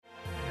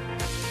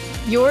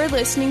You're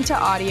listening to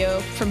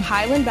audio from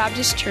Highland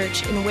Baptist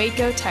Church in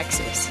Waco,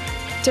 Texas.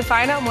 To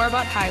find out more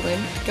about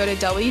Highland, go to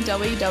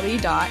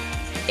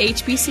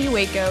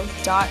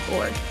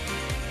www.hbcwaco.org.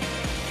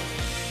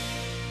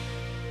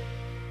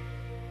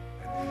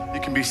 You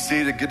can be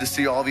seated. Good to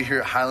see all of you here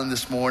at Highland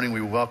this morning.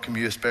 We welcome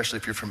you, especially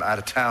if you're from out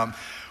of town.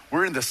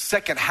 We're in the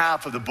second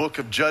half of the book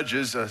of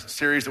Judges, a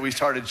series that we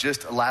started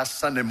just last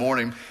Sunday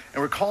morning.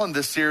 And we're calling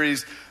this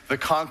series The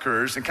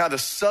Conquerors. And kind of the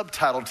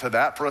subtitle to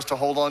that for us to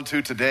hold on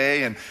to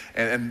today and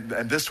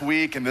this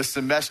week and this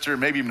semester,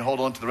 maybe even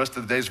hold on to the rest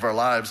of the days of our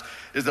lives,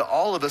 is that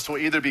all of us will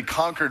either be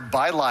conquered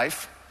by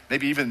life,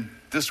 maybe even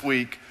this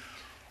week,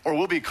 or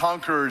we'll be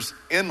conquerors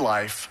in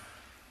life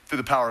through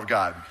the power of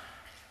God.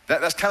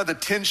 That's kind of the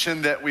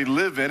tension that we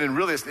live in, and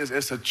really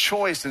it's a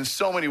choice in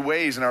so many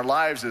ways in our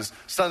lives as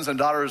sons and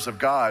daughters of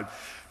God,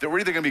 that we're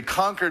either going to be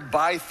conquered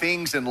by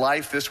things in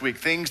life this week,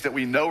 things that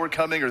we know are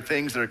coming or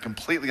things that are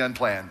completely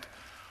unplanned,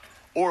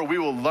 or we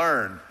will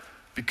learn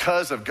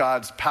because of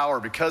God's power,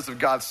 because of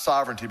God's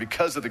sovereignty,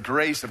 because of the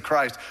grace of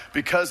Christ,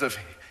 because of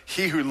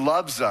He who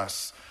loves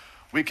us,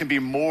 we can be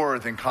more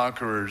than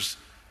conquerors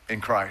in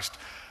Christ.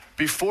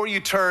 Before you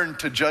turn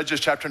to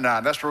Judges chapter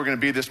 9, that's where we're going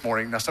to be this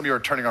morning. Now, some of you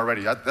are turning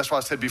already. That's why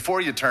I said before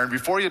you turn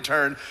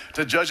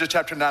to Judges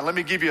chapter 9, let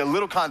me give you a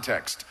little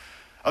context.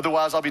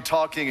 Otherwise, I'll be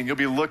talking and you'll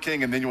be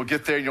looking and then you'll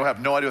get there and you'll have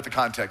no idea what the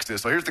context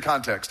is. So here's the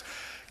context.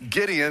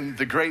 Gideon,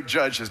 the great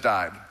judge, has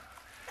died.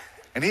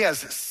 And he has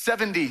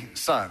 70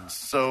 sons.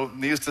 So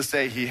needless to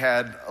say, he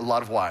had a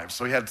lot of wives.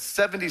 So he had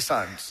 70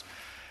 sons.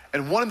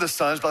 And one of the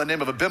sons, by the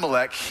name of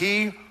Abimelech,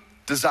 he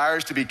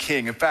desires to be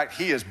king. In fact,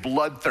 he is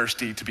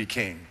bloodthirsty to be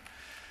king.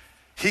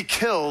 He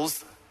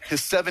kills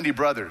his 70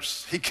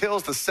 brothers. He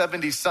kills the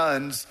 70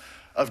 sons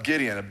of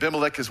Gideon.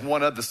 Abimelech is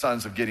one of the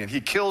sons of Gideon.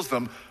 He kills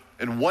them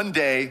in one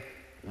day,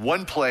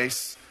 one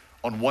place,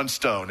 on one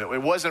stone.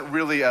 It wasn't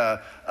really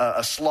a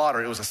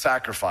slaughter, it was a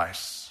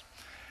sacrifice.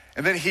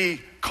 And then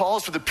he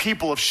calls for the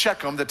people of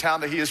Shechem, the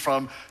town that he is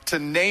from, to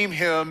name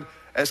him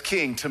as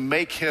king, to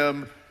make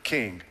him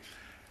king.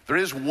 There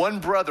is one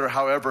brother,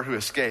 however, who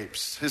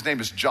escapes. His name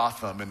is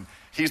Jotham, and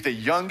he's the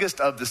youngest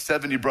of the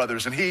 70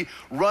 brothers, and he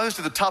runs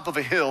to the top of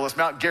a hill, it's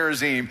Mount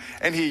Gerizim,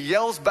 and he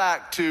yells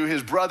back to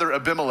his brother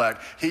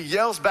Abimelech. He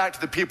yells back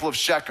to the people of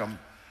Shechem,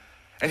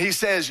 and he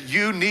says,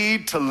 "You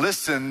need to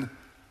listen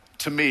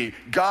to me.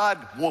 God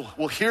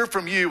will hear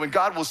from you, and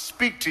God will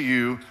speak to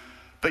you,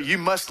 but you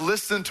must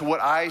listen to what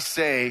I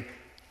say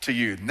to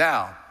you."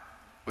 Now,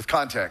 with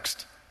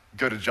context,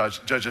 go to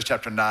Judges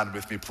chapter 9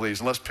 with me, please,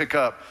 and let's pick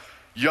up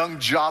young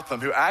Jotham,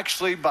 who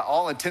actually, by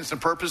all intents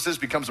and purposes,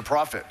 becomes a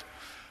prophet.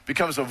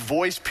 Becomes a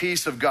voice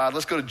piece of God.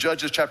 Let's go to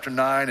Judges chapter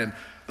 9 and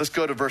let's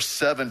go to verse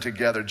 7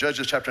 together.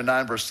 Judges chapter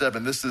 9, verse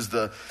 7. This is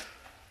the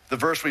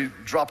verse we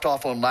dropped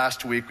off on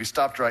last week. We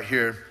stopped right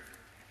here.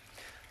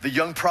 The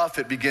young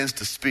prophet begins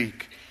to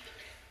speak.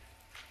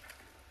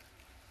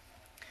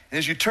 And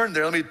as you turn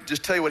there, let me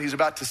just tell you what he's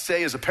about to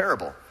say is a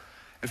parable.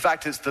 In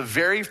fact, it's the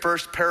very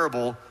first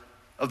parable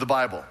of the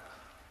Bible.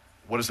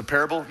 What is a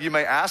parable? You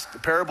may ask. The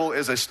parable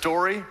is a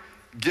story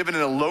given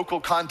in a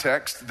local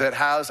context that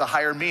has a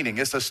higher meaning.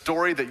 It's a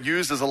story that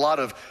uses a lot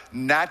of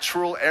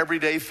natural,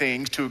 everyday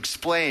things to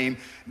explain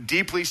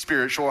deeply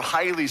spiritual or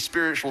highly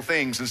spiritual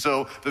things. And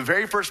so the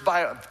very first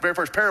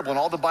parable in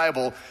all the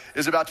Bible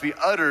is about to be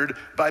uttered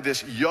by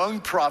this young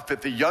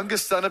prophet, the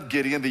youngest son of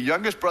Gideon, the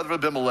youngest brother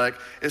of Abimelech.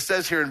 It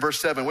says here in verse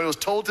 7, when it was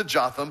told to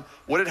Jotham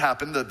what had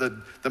happened,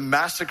 the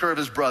massacre of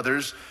his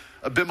brothers,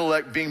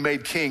 Abimelech being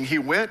made king, he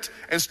went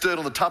and stood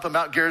on the top of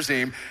Mount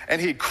Gerizim,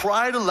 and he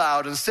cried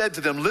aloud and said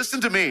to them,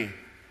 "Listen to me,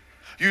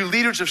 you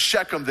leaders of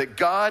Shechem, that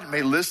God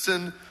may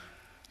listen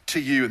to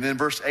you." And then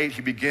verse 8,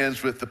 he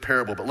begins with the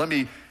parable. But let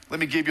me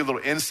give you a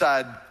little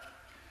inside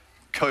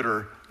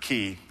coder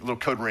key, a little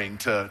code ring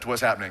to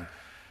what's happening.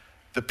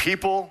 The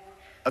people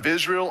of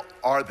Israel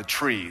are the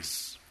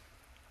trees.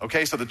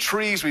 Okay, so the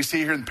trees we see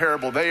here in the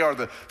parable, they are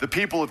the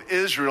people of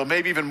Israel,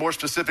 maybe even more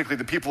specifically,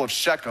 the people of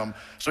Shechem.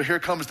 So here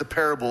comes the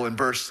parable in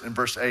verse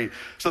 8.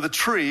 So the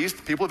trees,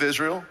 the people of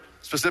Israel,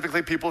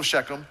 specifically people of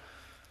Shechem,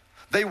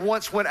 they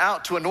once went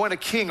out to anoint a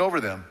king over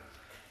them.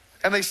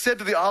 And they said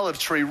to the olive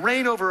tree,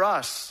 "Reign over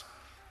us."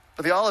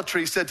 But the olive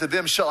tree said to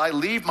them, "Shall I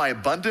leave my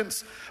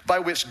abundance by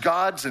which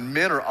gods and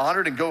men are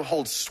honored and go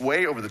hold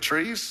sway over the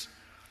trees?"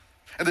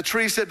 And the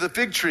tree said to the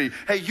fig tree,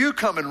 "Hey, you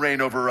come and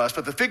reign over us."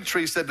 But the fig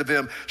tree said to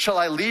them, "Shall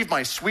I leave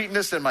my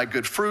sweetness and my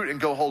good fruit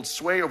and go hold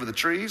sway over the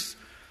trees?"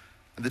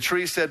 And the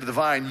tree said to the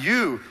vine,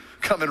 "You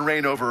come and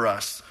reign over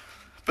us."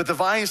 But the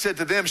vine said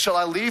to them, "Shall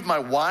I leave my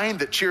wine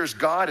that cheers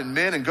God and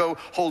men and go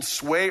hold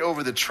sway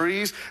over the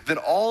trees?" Then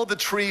all the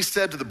trees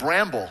said to the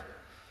bramble,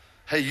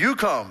 "Hey, you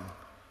come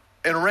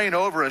and reign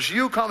over us.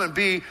 You come and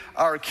be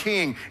our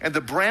king." And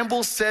the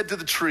bramble said to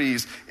the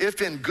trees, "If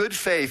in good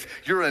faith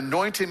you're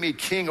anointing me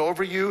king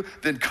over you,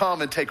 then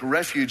come and take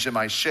refuge in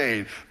my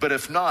shade. But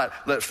if not,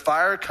 let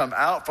fire come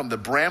out from the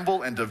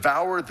bramble and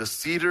devour the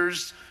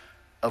cedars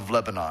of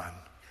Lebanon."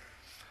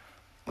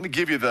 Let me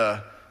give you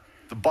the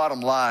the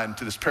bottom line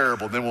to this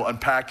parable, then we'll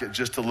unpack it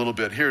just a little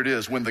bit. Here it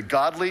is. When the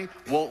godly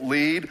won't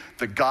lead,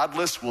 the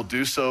godless will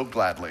do so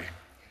gladly.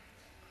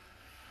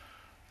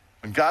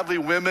 When godly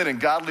women and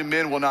godly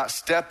men will not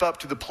step up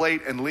to the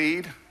plate and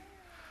lead,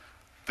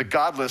 the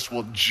godless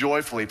will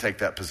joyfully take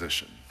that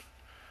position.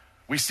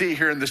 We see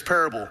here in this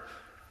parable,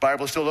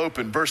 Bible is still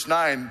open. Verse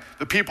 9,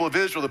 the people of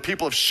Israel, the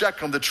people of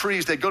Shechem, the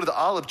trees, they go to the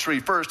olive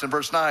tree first in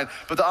verse 9.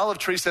 But the olive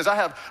tree says, I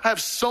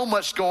have so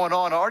much going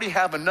on. I already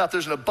have enough.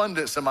 There's an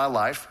abundance in my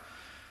life.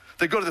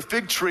 They go to the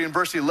fig tree in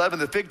verse 11.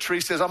 The fig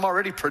tree says, I'm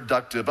already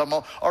productive. I'm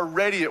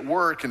already at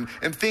work and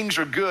things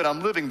are good.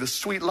 I'm living the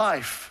sweet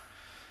life.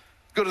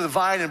 Go to the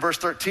vine in verse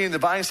 13. The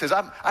vine says,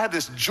 I have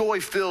this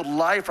joy-filled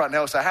life right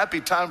now. It's a happy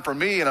time for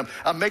me, and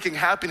I'm making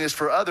happiness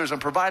for others. I'm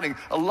providing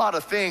a lot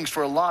of things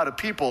for a lot of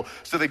people.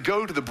 So they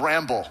go to the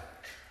bramble.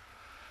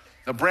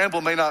 Now, bramble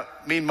may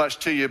not mean much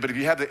to you, but if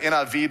you have the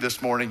NIV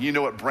this morning, you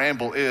know what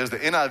bramble is. The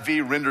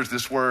NIV renders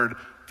this word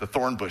the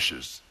thorn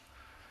bushes.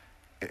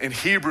 In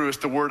Hebrew, it's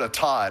the word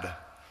atad,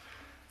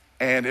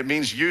 and it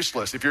means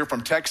useless. If you're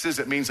from Texas,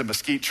 it means a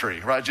mesquite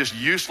tree, right? Just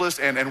useless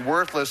and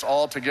worthless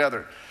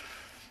altogether.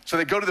 So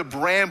they go to the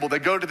bramble, they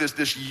go to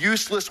this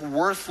useless,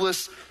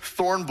 worthless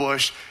thorn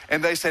bush,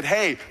 and they said,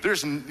 hey,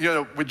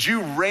 would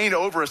you reign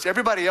over us?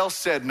 Everybody else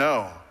said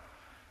no.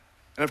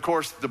 And of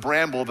course, the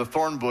bramble, the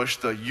thorn bush,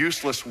 the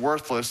useless,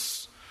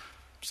 worthless,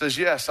 says,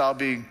 yes, I'll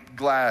be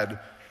glad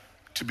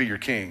to be your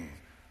king.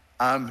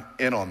 I'm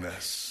in on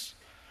this.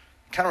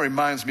 Kind of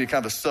reminds me,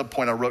 kind of the sub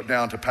point I wrote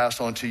down to pass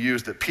on to you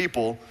is that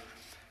people,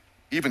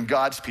 even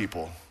God's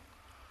people,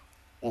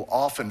 will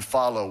often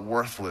follow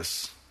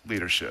worthless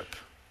leadership.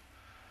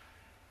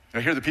 Now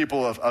here the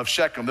people of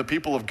Shechem, the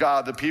people of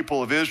God, the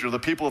people of Israel, the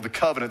people of the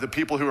covenant, the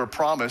people who are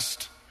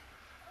promised.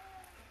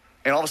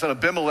 And all of a sudden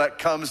Abimelech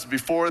comes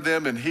before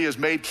them and he is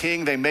made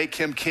king. They make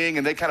him king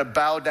and they kind of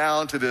bow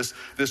down to this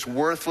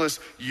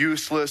worthless,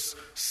 useless,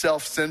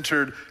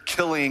 self-centered,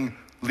 killing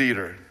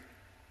leader.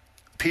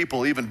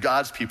 People, even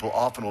God's people,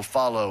 often will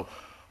follow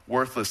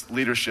worthless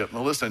leadership.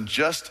 Now listen,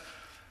 just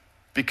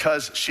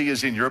because she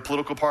is in your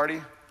political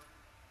party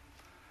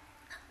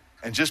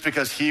and just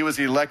because he was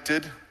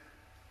elected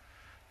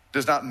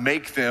does not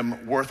make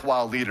them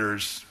worthwhile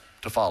leaders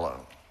to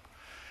follow.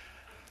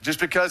 Just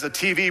because a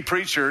TV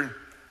preacher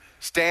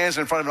stands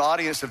in front of an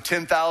audience of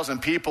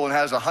 10,000 people and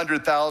has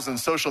 100,000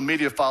 social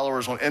media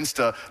followers on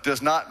Insta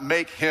does not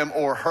make him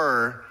or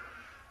her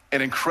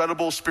an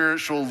incredible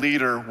spiritual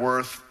leader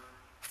worth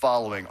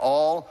following.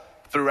 All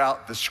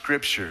throughout the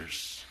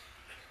scriptures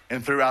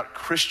and throughout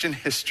Christian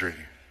history,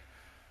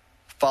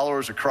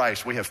 followers of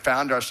Christ, we have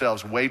found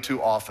ourselves way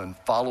too often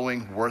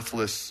following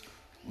worthless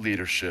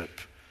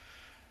leadership.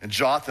 And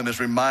Jotham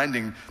is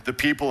reminding the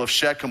people of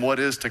Shechem what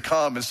is to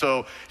come. And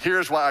so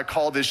here's why I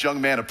call this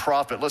young man a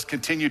prophet. Let's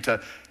continue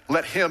to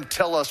let him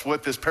tell us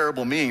what this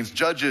parable means.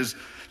 Judges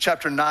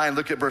chapter 9,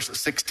 look at verse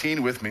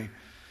 16 with me.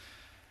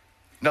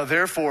 Now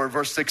therefore,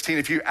 verse 16,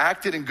 if you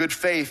acted in good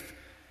faith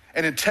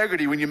and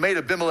integrity when you made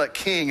Abimelech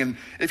king, and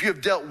if you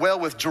have dealt well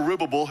with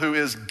Jerubbaal, who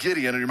is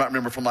Gideon, and you might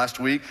remember from last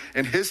week,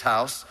 in his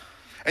house,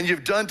 and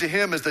you've done to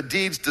him as the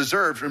deeds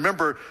deserved.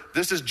 Remember,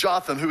 this is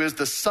Jotham, who is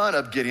the son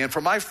of Gideon.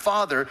 For my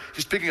father,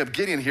 he's speaking of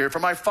Gideon here, for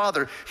my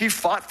father, he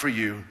fought for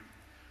you.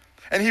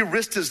 And he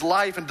risked his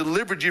life and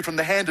delivered you from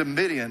the hand of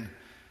Midian.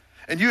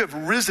 And you have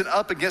risen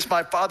up against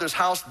my father's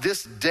house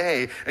this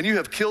day, and you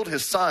have killed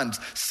his sons,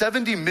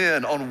 70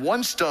 men on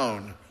one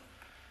stone.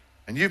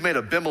 And you've made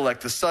Abimelech,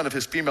 the son of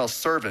his female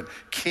servant,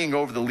 king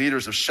over the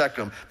leaders of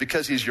Shechem,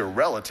 because he's your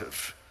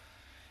relative.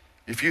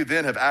 If you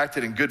then have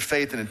acted in good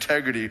faith and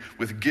integrity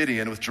with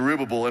Gideon, with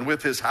Jerubbaal, and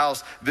with his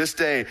house this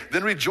day,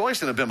 then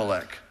rejoice in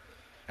Abimelech,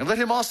 and let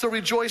him also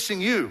rejoice in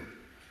you.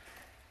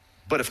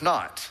 But if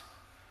not,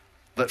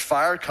 let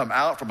fire come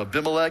out from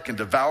Abimelech and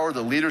devour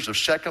the leaders of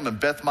Shechem and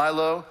Beth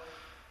Milo,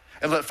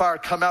 and let fire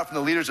come out from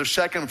the leaders of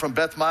Shechem and from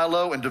Beth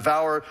Milo and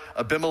devour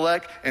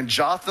Abimelech. And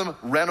Jotham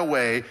ran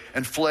away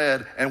and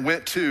fled and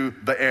went to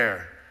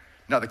Beer.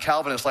 Now, the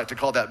Calvinists like to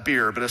call that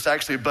beer, but it's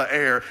actually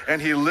Beer,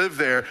 and he lived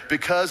there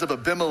because of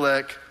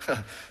Abimelech,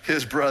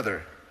 his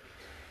brother.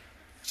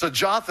 So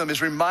Jotham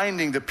is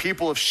reminding the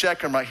people of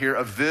Shechem right here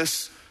of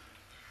this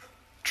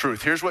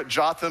truth. Here's what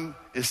Jotham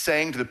is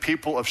saying to the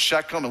people of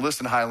Shechem, and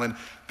listen, Highland,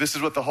 this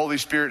is what the Holy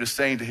Spirit is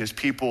saying to his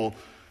people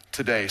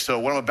today. So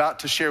what I'm about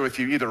to share with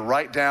you, either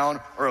write down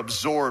or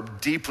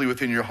absorb deeply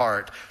within your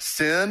heart.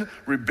 Sin,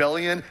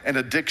 rebellion, and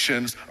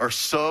addictions are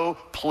so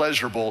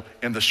pleasurable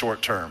in the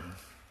short term.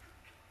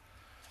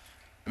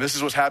 And this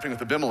is what's happening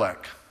with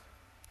Abimelech.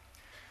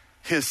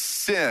 His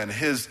sin,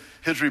 his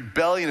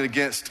rebellion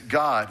against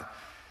God,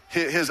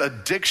 his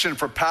addiction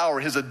for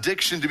power, his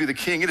addiction to be the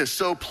king, it is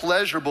so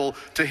pleasurable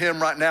to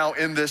him right now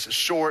in this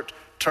short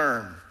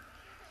term.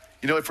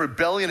 You know, if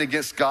rebellion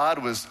against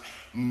God was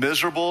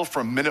miserable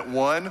from minute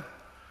one,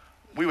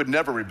 we would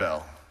never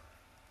rebel.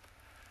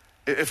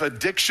 If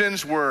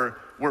addictions were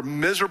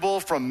miserable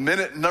from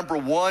minute number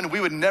one, we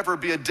would never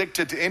be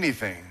addicted to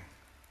anything.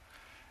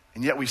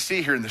 And yet we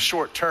see here in the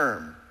short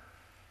term,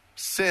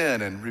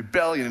 sin and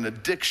rebellion and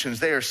addictions,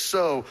 they are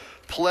so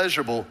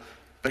pleasurable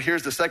But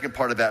here's the second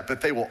part of that,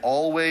 but they will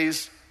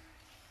always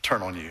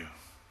turn on you.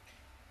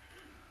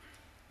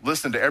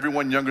 Listen to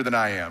everyone younger than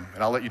I am,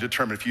 and I'll let you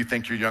determine if you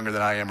think you're younger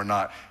than I am or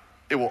not.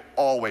 It will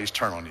always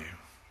turn on you.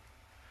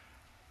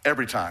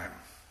 Every time.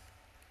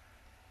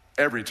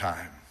 Every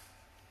time.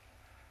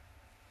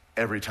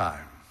 Every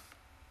time.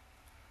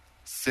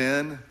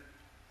 Sin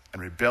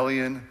and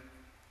rebellion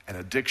and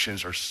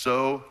addictions are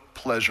so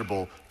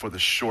pleasurable for the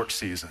short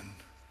season,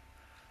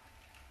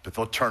 but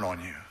they'll turn on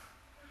you.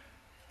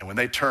 And when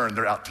they turn,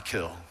 they're out to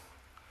kill.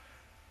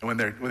 And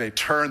when they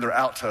turn, they're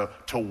out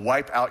to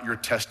wipe out your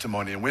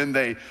testimony. And when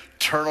they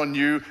turn on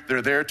you,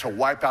 they're there to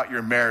wipe out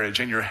your marriage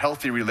and your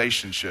healthy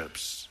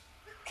relationships.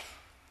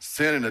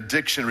 Sin and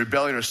addiction,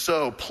 rebellion are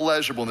so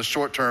pleasurable in the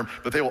short term,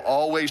 but they will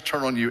always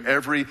turn on you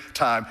every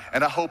time.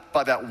 And I hope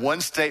by that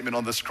one statement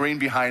on the screen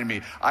behind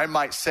me, I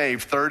might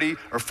save 30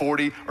 or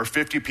 40 or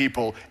 50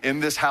 people in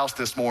this house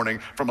this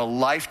morning from a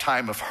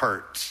lifetime of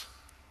hurt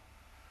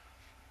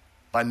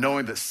by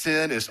knowing that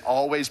sin is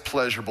always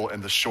pleasurable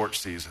in the short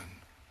season.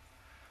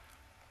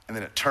 And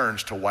then it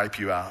turns to wipe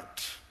you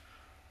out.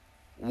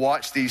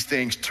 Watch these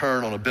things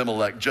turn on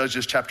Abimelech.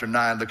 Judges chapter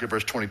 9, look at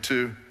verse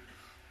 22.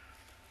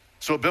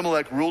 So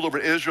Abimelech ruled over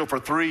Israel for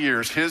 3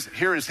 years.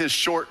 Here is his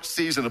short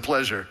season of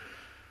pleasure.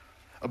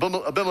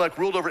 Abimelech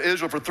ruled over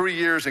Israel for 3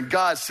 years, and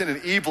God sent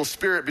an evil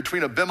spirit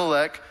between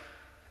Abimelech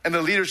and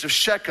the leaders of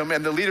Shechem,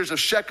 and the leaders of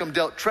Shechem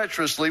dealt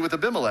treacherously with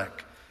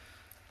Abimelech,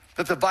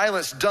 that the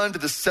violence done to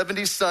the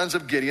 70 sons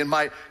of Gideon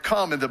might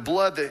come, and the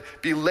blood that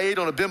be laid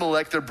on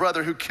Abimelech, their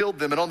brother, who killed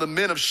them, and on the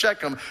men of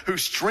Shechem, who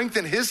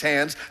strengthened his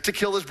hands to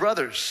kill his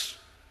brothers.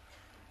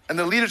 And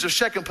the leaders of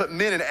Shechem put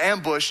men in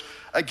ambush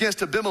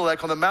against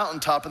Abimelech on the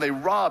mountaintop, and they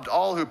robbed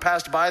all who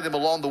passed by them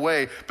along the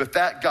way. But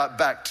that got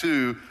back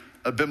to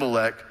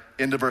Abimelech.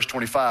 Into verse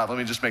 25. Let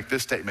me just make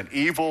this statement.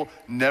 Evil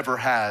never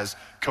has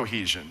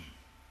cohesion.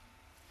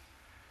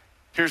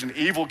 Here's an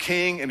evil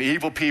king and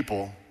evil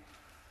people.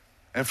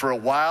 And for a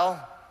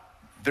while,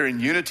 they're in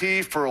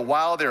unity. For a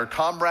while, they're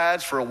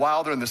comrades. For a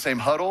while, they're in the same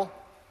huddle.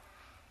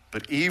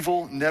 But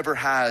evil never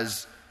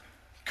has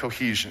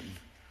cohesion.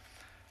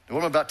 And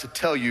what I'm about to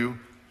tell you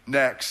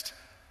next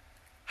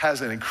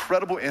has an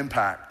incredible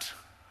impact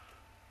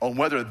on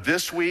whether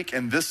this week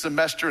and this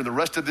semester and the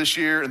rest of this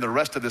year and the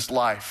rest of this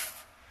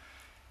life,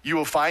 you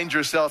will find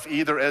yourself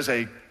either as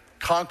a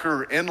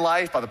conqueror in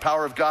life by the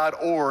power of God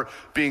or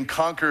being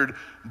conquered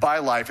by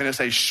life. And it's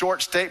a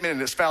short statement,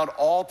 and it's found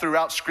all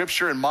throughout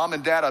Scripture. And mom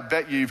and dad, I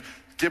bet you've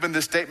given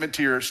this statement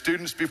to your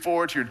students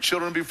before, to your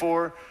children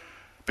before.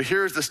 But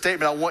here's the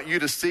statement I want you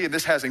to see, and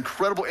this has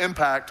incredible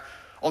impact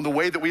on the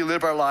way that we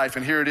live our life.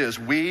 And here it is.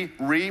 We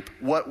reap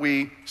what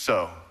we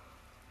sow.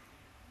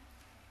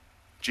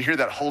 Did you hear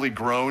that holy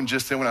groan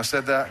just then when I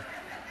said that?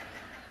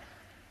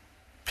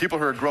 People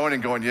who are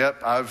groaning going,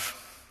 yep, I've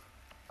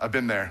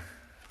been there.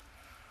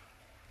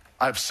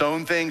 I've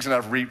sown things and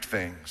I've reaped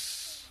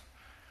things.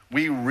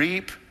 We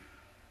reap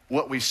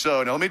what we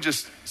sow. Now let me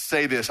just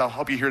say this. I'll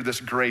help you hear this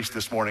grace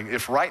this morning.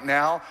 If right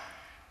now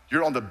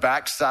you're on the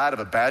backside of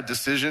a bad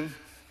decision,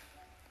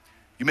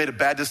 you made a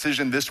bad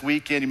decision this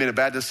weekend, you made a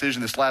bad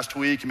decision this last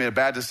week, you made a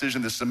bad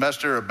decision this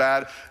semester, a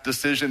bad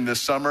decision this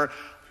summer,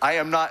 I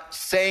am not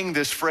saying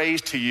this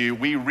phrase to you,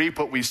 we reap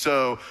what we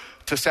sow,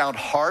 to sound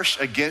harsh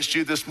against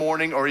you this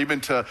morning, or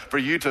even for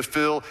you to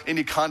feel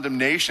any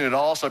condemnation at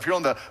all. So if you're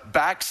on the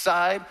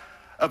backside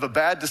of a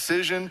bad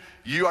decision,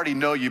 you already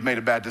know you've made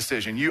a bad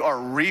decision. You are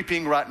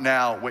reaping right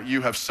now what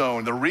you have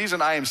sown. The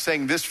reason I am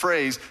saying this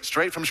phrase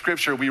straight from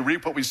Scripture, we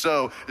reap what we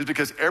sow, is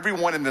because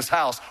everyone in this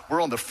house,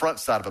 we're on the front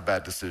side of a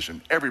bad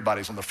decision.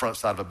 Everybody's on the front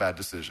side of a bad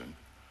decision.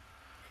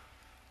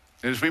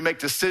 And as we make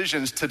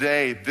decisions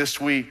today, this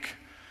week,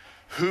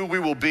 who we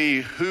will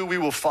be, who we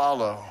will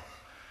follow,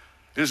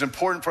 it is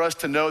important for us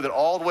to know that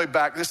all the way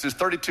back, this is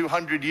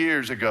 3,200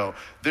 years ago,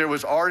 there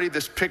was already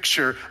this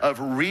picture of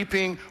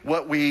reaping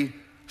what we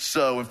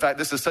sow. In fact,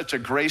 this is such a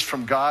grace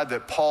from God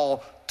that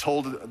Paul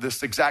told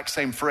this exact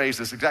same phrase,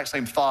 this exact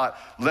same thought,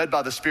 led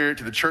by the Spirit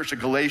to the church of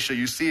Galatia.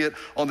 You see it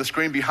on the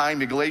screen behind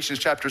me, Galatians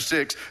chapter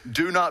 6.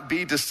 Do not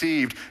be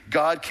deceived.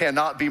 God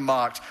cannot be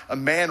mocked. A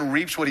man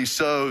reaps what he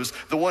sows.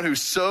 The one who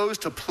sows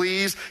to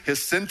please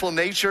his sinful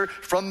nature,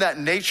 from that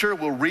nature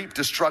will reap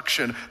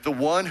destruction. The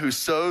one who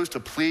sows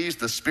to please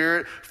the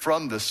Spirit,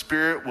 from the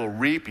Spirit will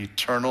reap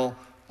eternal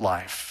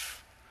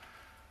life.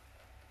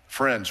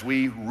 Friends,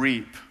 we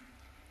reap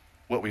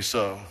what we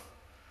sow.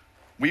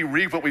 We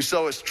reap what we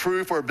sow. It's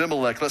true for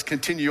Abimelech. Let's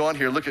continue on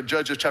here. Look at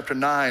Judges chapter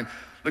 9.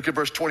 Look at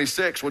verse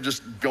 26. We're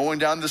just going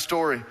down the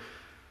story.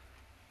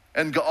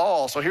 And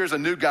Gaal, so here's a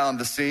new guy on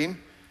the scene.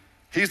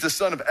 He's the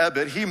son of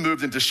Ebed. He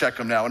moved into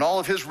Shechem now. And all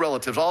of his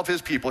relatives, all of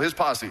his people, his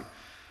posse.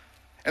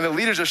 And the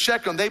leaders of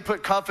Shechem, they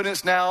put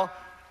confidence now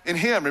in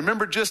him.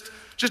 Remember just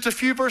a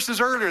few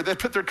verses earlier, they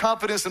put their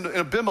confidence in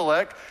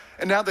Abimelech.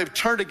 And now they've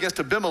turned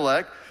against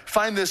Abimelech.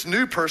 Find this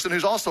new person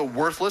who's also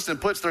worthless and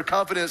puts their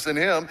confidence in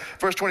him.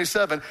 Verse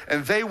 27,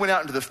 and they went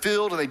out into the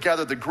field and they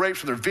gathered the grapes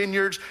from their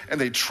vineyards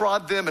and they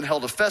trod them and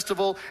held a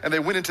festival, and they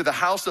went into the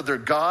house of their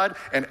God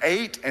and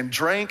ate and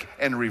drank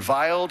and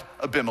reviled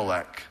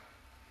Abimelech.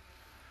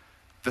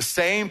 The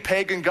same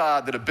pagan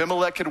god that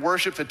Abimelech had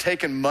worshiped had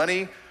taken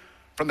money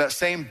from that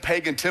same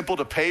pagan temple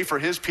to pay for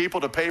his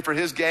people, to pay for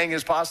his gang,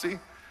 his posse.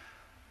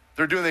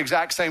 They're doing the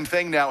exact same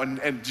thing now. And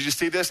did you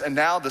see this? And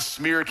now the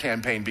smear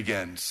campaign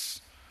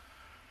begins.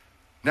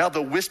 Now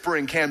the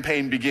whispering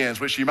campaign begins,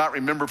 which you might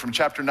remember from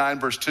chapter 9,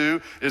 verse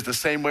 2, is the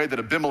same way that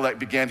Abimelech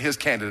began his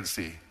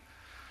candidacy,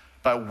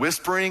 by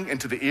whispering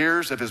into the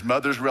ears of his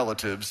mother's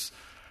relatives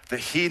that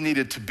he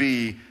needed to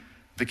be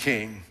the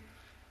king.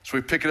 So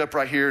we pick it up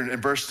right here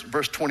in verse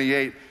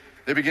 28.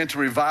 They begin to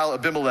revile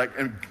Abimelech,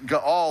 and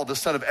Gaal, the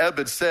son of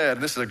Ebed, said,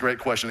 and this is a great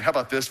question. How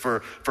about this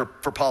for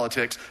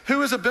politics?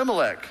 Who is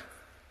Abimelech?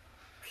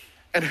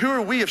 And who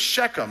are we of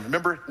Shechem?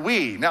 Remember,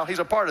 we. Now he's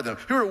a part of them.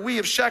 Who are we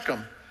of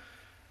Shechem?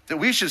 That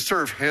we should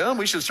serve him?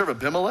 We should serve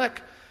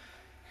Abimelech?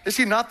 Is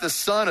he not the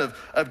son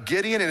of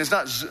Gideon? And is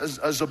not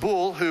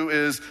Zebul, who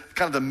is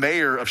kind of the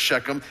mayor of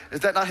Shechem,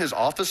 is that not his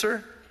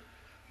officer?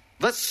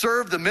 Let's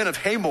serve the men of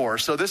Hamor.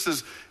 So this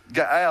is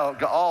Gaal.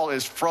 Gaal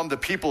is from the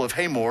people of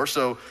Hamor.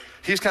 So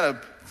he's kind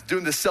of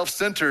doing this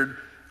self-centered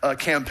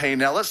campaign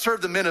now. Let's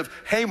serve the men of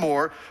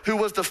Hamor, who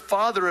was the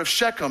father of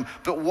Shechem.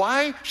 But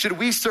why should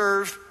we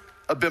serve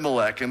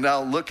Abimelech? And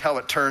now look how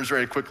it turns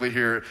very quickly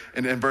here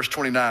in verse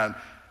 29.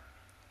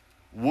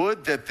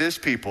 Would that this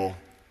people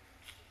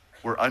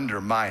were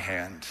under my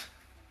hand.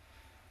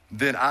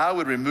 Then I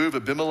would remove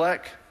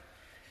Abimelech,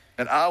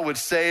 and I would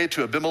say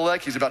to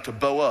Abimelech, he's about to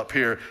bow up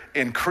here,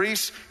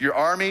 increase your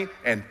army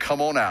and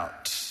come on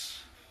out.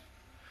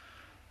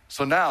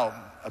 So now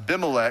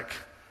Abimelech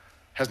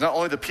has not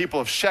only the people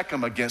of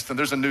Shechem against him,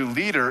 there's a new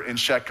leader in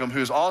Shechem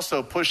who's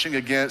also pushing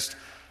against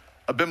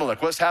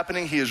Abimelech. What's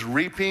happening? He is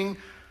reaping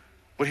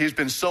what he's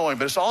been sowing,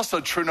 but it's also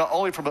true not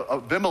only for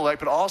Abimelech,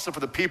 but also for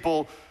the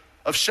people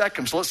of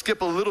Shechem. So let's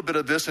skip a little bit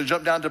of this and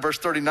jump down to verse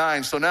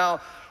 39. So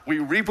now we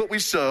reap what we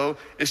sow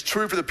is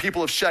true for the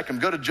people of Shechem.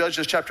 Go to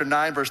Judges chapter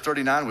 9, verse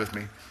 39 with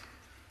me.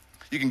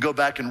 You can go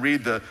back and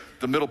read the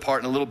middle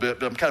part in a little bit,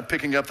 but I'm kind of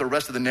picking up the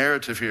rest of the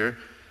narrative here.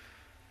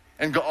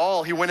 And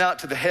Gaal, he went out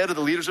to the head of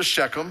the leaders of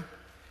Shechem,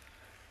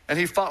 and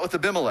he fought with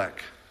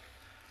Abimelech.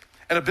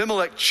 And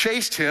Abimelech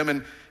chased him,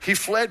 and he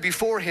fled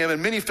before him,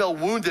 and many fell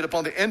wounded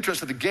upon the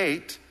entrance of the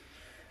gate.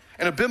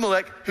 And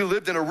Abimelech, who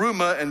lived in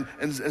Arumah,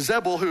 and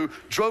Zebul, who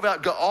drove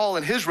out Gaal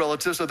and his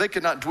relatives so they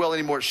could not dwell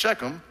anymore at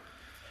Shechem.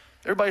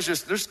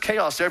 There's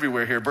chaos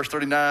everywhere here. Verse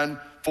 39,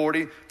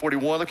 40,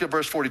 41. Look at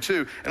verse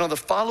 42. And on the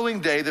following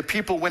day, the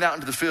people went out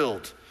into the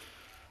field.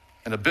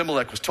 And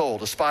Abimelech was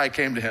told, a spy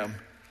came to him.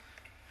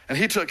 And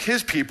he took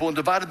his people and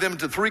divided them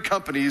into 3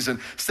 companies and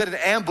set an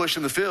ambush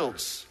in the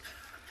fields.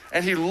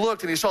 And he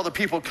looked and he saw the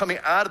people coming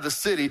out of the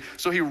city.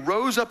 So he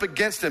rose up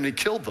against them and he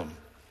killed them.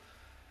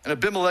 And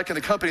Abimelech and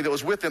the company that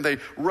was with him, they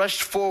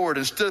rushed forward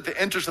and stood at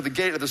the entrance of the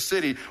gate of the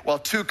city, while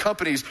 2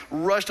 companies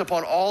rushed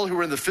upon all who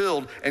were in the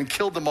field and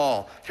killed them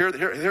all.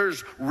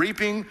 Here's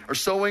reaping or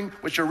sowing,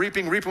 which you're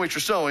reaping what you're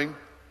sowing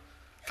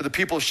for the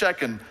people of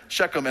Shechem.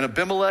 And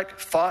Abimelech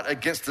fought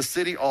against the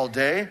city all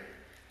day.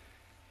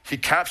 He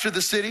captured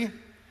the city.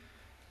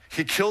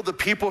 He killed the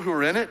people who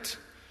were in it.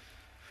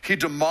 He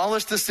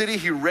demolished the city.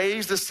 He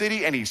razed the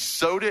city, and he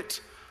sowed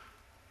it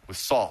with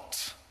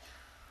salt,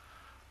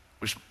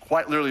 which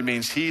quite literally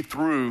means he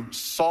threw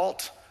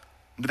salt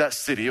into that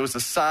city. It was a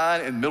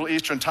sign in Middle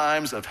Eastern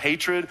times of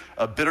hatred,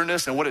 of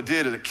bitterness, and what it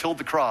did is it killed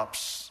the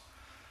crops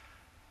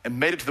and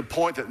made it to the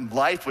point that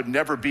life would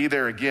never be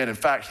there again. In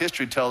fact,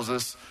 history tells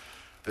us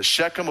that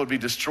Shechem would be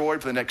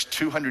destroyed for the next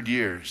 200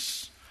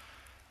 years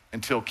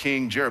until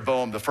King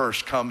Jeroboam I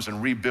comes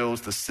and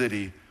rebuilds the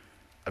city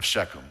of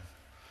Shechem.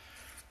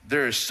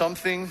 There is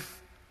something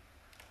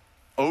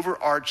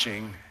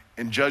overarching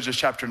in Judges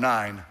chapter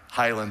 9,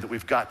 Highland, that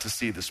we've got to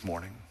see this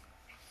morning.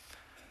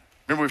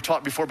 Remember, we've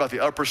talked before about the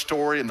upper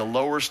story and the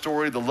lower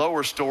story. The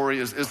lower story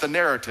is the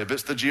narrative.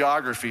 It's the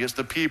geography. It's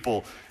the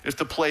people. It's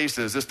the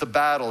places. It's the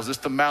battles. It's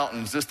the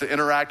mountains. It's the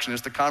interaction.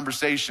 It's the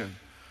conversation.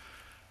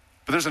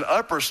 But there's an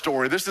upper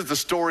story. This is the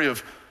story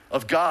of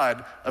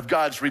God, of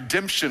God's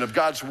redemption, of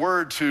God's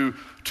word to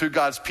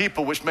God's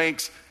people, which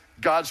makes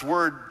God's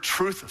word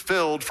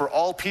truth-filled for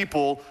all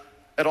people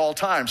at all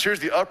times. Here's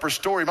the upper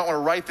story. You might want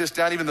to write this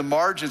down, even the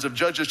margins of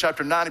Judges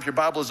chapter 9. If your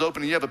Bible is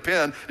open and you have a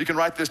pen, you can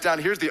write this down.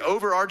 Here's the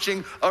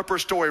overarching upper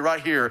story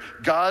right here.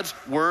 God's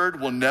word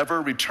will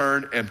never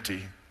return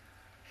empty.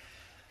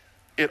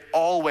 It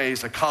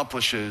always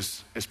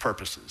accomplishes its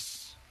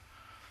purposes.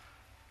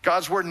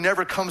 God's word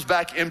never comes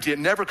back empty. It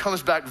never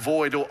comes back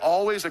void. It will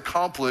always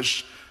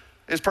accomplish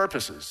its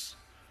purposes.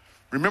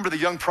 Remember the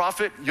young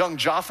prophet, young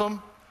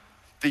Jotham,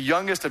 the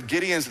youngest of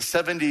Gideon's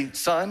 70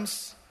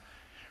 sons?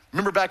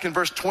 Remember back in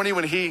verse 20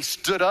 when he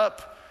stood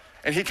up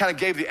and he kind of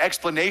gave the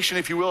explanation,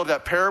 if you will, of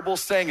that parable,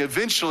 saying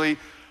eventually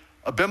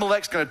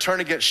Abimelech's going to turn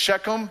against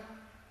Shechem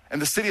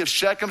and the city of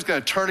Shechem's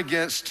going to turn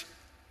against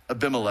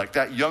Abimelech.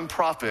 That young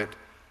prophet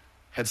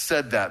had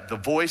said that. The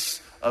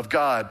voice of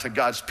God to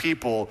God's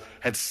people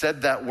had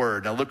said that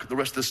word. Now look at the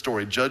rest of the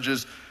story.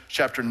 Judges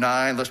chapter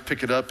 9, let's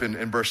pick it up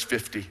in verse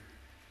 50.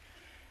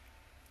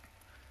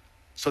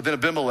 So then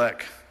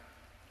Abimelech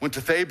went to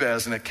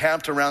Thebez and it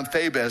camped around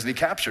Thebez and he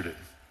captured it.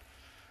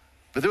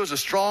 But there was a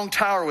strong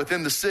tower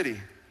within the city.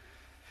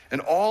 And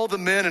all the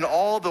men and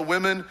all the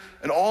women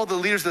and all the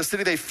leaders of the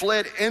city, they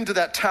fled into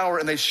that tower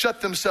and they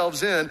shut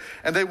themselves in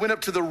and they went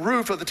up to the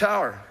roof of the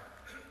tower.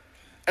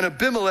 And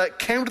Abimelech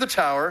came to the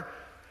tower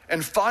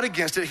and fought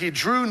against it. He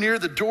drew near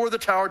the door of the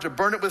tower to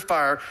burn it with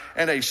fire.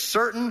 And a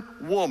certain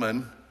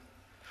woman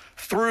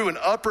threw an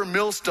upper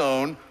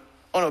millstone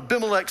on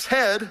Abimelech's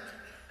head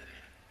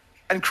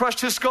and crushed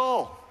his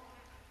skull.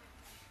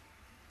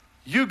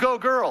 You go,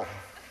 girl.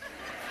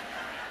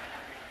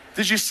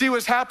 Did you see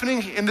what's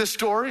happening in this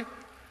story?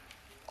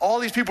 All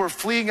these people are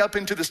fleeing up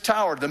into this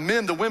tower, the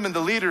men, the women,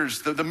 the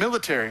leaders, the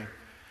military.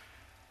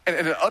 And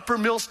an upper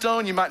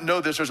millstone, you might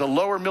know this, there's a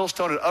lower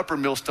millstone and an upper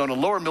millstone. A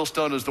lower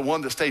millstone is the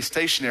one that stays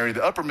stationary.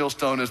 The upper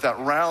millstone is that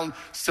round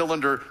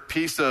cylinder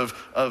piece of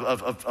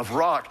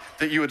rock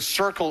that you would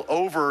circle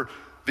over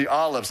the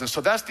olives. And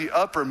so that's the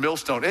upper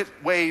millstone. It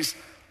weighs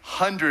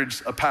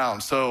hundreds of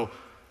pounds. So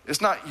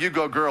it's not you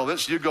go girl,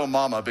 it's you go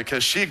mama,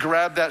 because she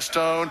grabbed that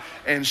stone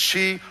and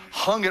she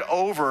hung it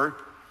over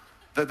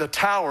the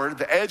tower,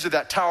 the edge of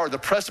that tower, the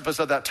precipice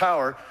of that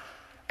tower.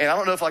 And I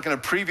don't know if like in a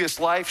previous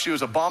life she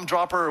was a bomb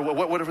dropper or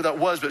whatever that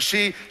was, but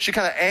she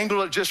kind of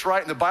angled it just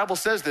right. And the Bible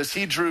says this,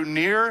 he drew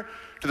near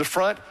to the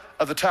front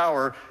of the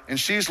tower and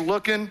she's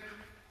looking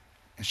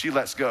and she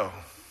lets go.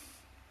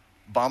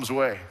 Bombs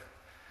away.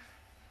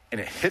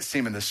 And it hits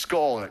him in the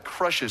skull and it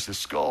crushes his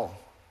skull.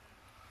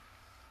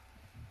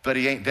 But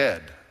he ain't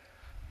dead.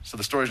 So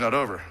the story's not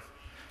over.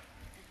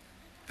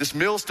 This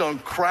millstone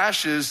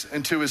crashes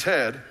into his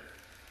head.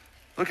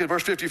 Look at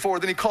verse 54.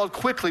 Then he called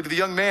quickly to the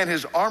young man,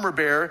 his armor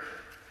bearer,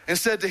 and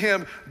said to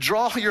him,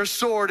 draw your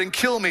sword and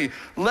kill me,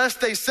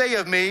 lest they say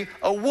of me,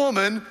 a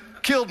woman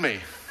killed me.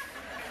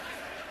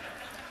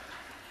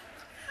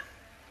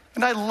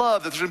 And I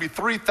love that there's gonna be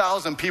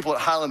 3,000 people at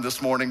Highland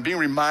this morning being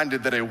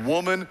reminded that a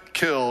woman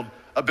killed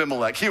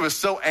Abimelech. He was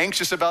so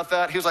anxious about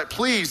that. He was like,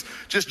 please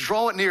just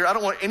draw it near. I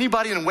don't want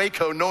anybody in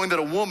Waco knowing that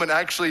a woman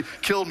actually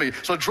killed me.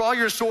 So draw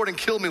your sword and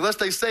kill me, lest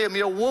they say of me,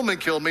 a woman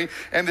killed me.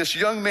 And this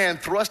young man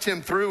thrust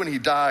him through and he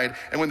died.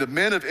 And when the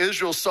men of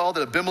Israel saw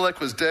that Abimelech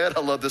was dead, I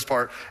love this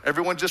part,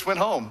 everyone just went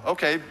home.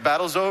 Okay,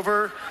 battle's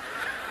over.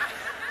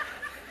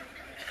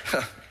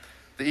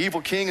 The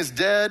evil king is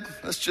dead.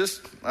 Let's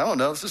just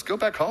go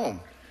back home.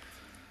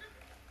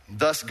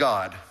 Thus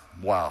God,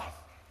 wow.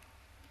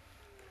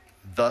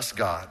 Thus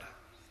God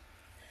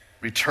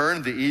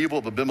returned the evil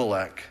of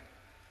Abimelech,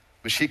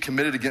 which he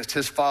committed against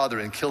his father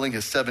in killing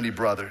his 70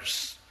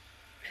 brothers.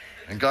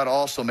 And God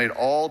also made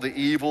all the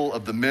evil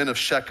of the men of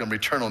Shechem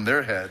return on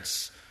their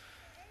heads.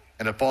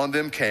 And upon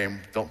them came,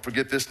 don't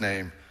forget this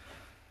name,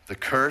 the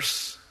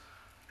curse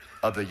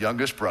of the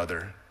youngest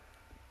brother,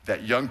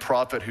 that young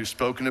prophet who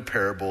spoke in a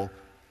parable,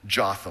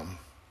 Jotham,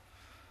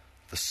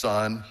 the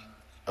son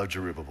of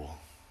Jerubbaal.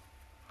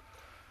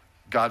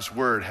 God's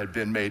word had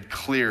been made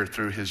clear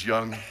through his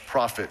young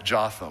prophet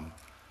Jotham.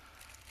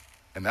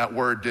 And that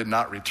word did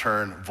not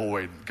return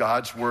void.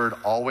 God's word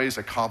always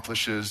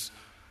accomplishes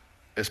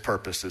its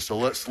purposes. So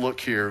let's look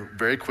here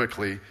very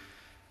quickly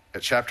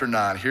at chapter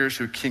 9. Here's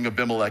who King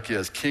Abimelech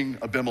is. King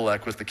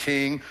Abimelech was the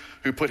king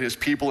who put his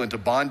people into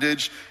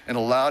bondage and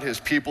allowed his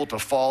people to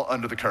fall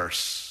under the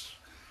curse.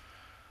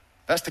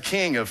 That's the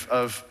king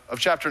of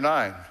chapter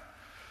 9.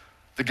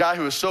 The guy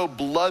who was so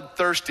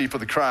bloodthirsty for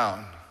the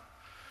crown,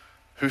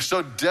 who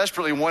so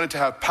desperately wanted to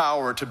have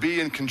power, to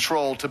be in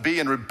control, to be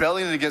in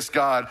rebellion against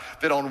God,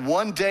 that on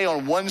one day,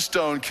 on one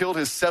stone, killed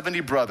his 70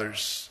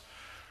 brothers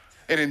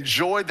and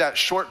enjoyed that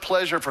short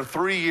pleasure for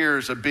 3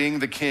 years of being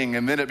the king.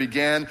 And then it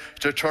began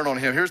to turn on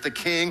him. Here's the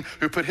king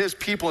who put his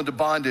people into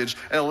bondage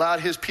and allowed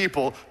his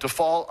people to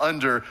fall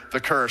under the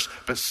curse.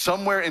 But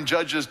somewhere in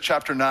Judges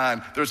chapter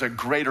 9, there's a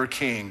greater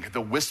king,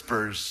 the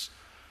whispers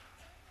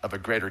of a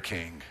greater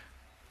king.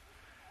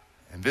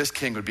 And this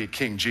king would be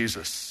King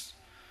Jesus.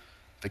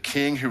 The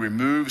king who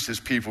removes his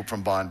people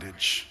from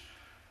bondage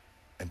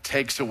and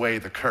takes away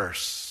the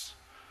curse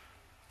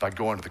by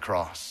going to the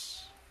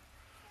cross.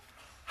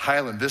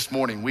 Highland, this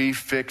morning we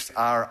fix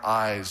our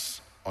eyes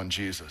on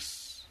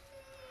Jesus.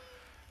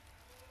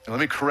 And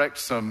let me correct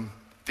some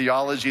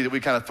theology that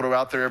we kind of throw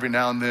out there every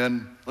now and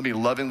then. Let me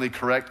lovingly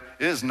correct.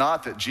 It is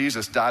not that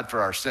Jesus died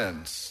for our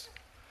sins.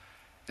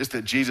 It's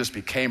that Jesus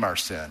became our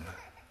sin,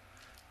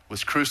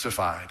 was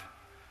crucified,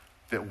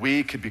 that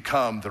we could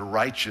become the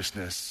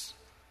righteousness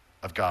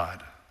of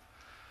God.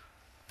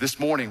 This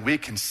morning, we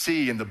can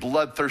see in the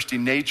bloodthirsty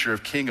nature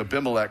of King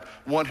Abimelech,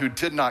 one who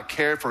did not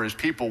care for his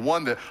people,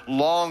 one that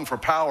longed for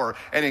power.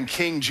 And in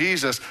King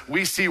Jesus,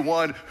 we see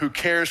one who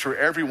cares for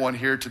everyone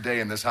here today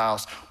in this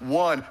house,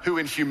 one who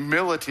in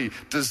humility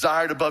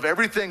desired above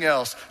everything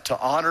else to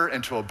honor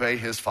and to obey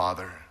his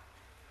Father.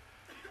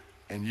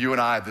 And you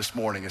and I this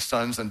morning, as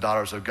sons and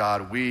daughters of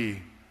God,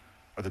 we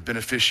are the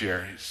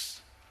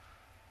beneficiaries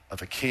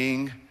of a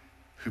king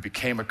who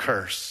became a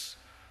curse,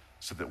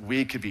 so that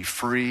we could be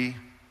free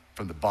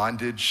from the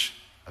bondage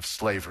of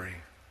slavery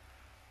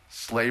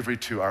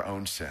to our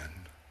own sin.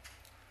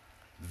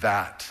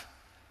 That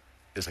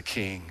is a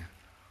king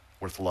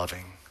worth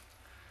loving.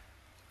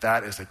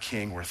 That is a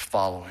king worth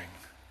following.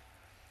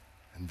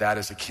 And that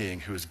is a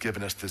King who has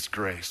given us this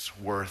grace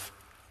worth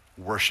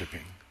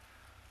worshiping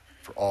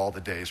for all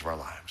the days of our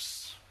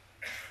lives.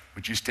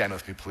 Would you stand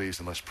with me, please,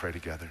 and let's pray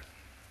together.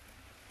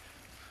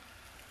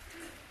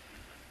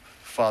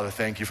 Father,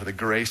 thank you for the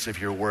grace of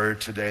your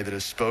word today that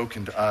is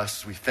spoken to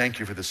us. We thank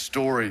you for this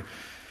story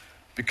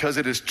because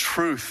it is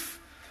truth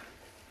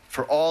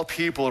for all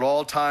people at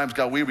all times.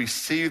 God, we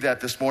receive that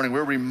this morning.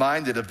 We're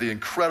reminded of the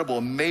incredible,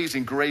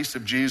 amazing grace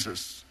of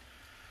Jesus,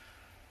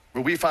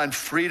 where we find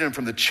freedom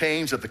from the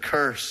chains of the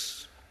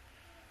curse.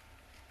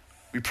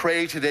 We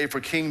pray today for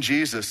King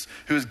Jesus,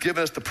 who has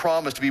given us the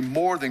promise to be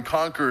more than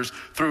conquerors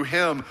through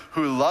him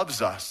who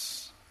loves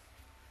us.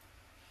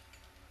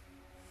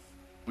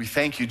 We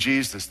thank you,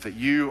 Jesus, that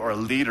you are a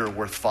leader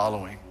worth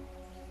following.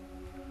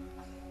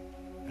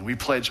 And we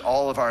pledge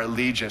all of our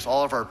allegiance,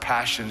 all of our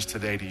passions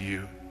today to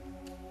you.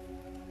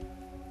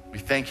 We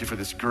thank you for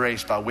this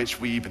grace by which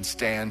we even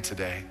stand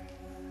today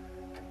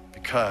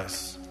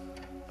because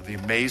of the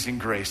amazing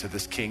grace of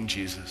this King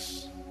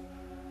Jesus,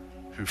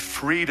 who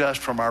freed us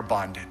from our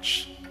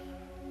bondage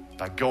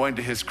by going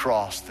to his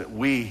cross, that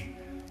we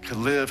could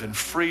live in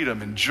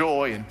freedom and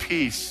joy and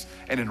peace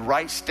and in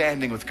right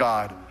standing with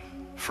God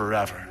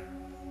forever.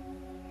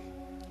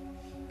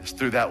 It's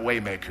through that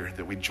waymaker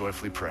that we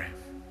joyfully pray.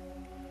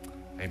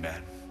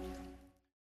 Amen.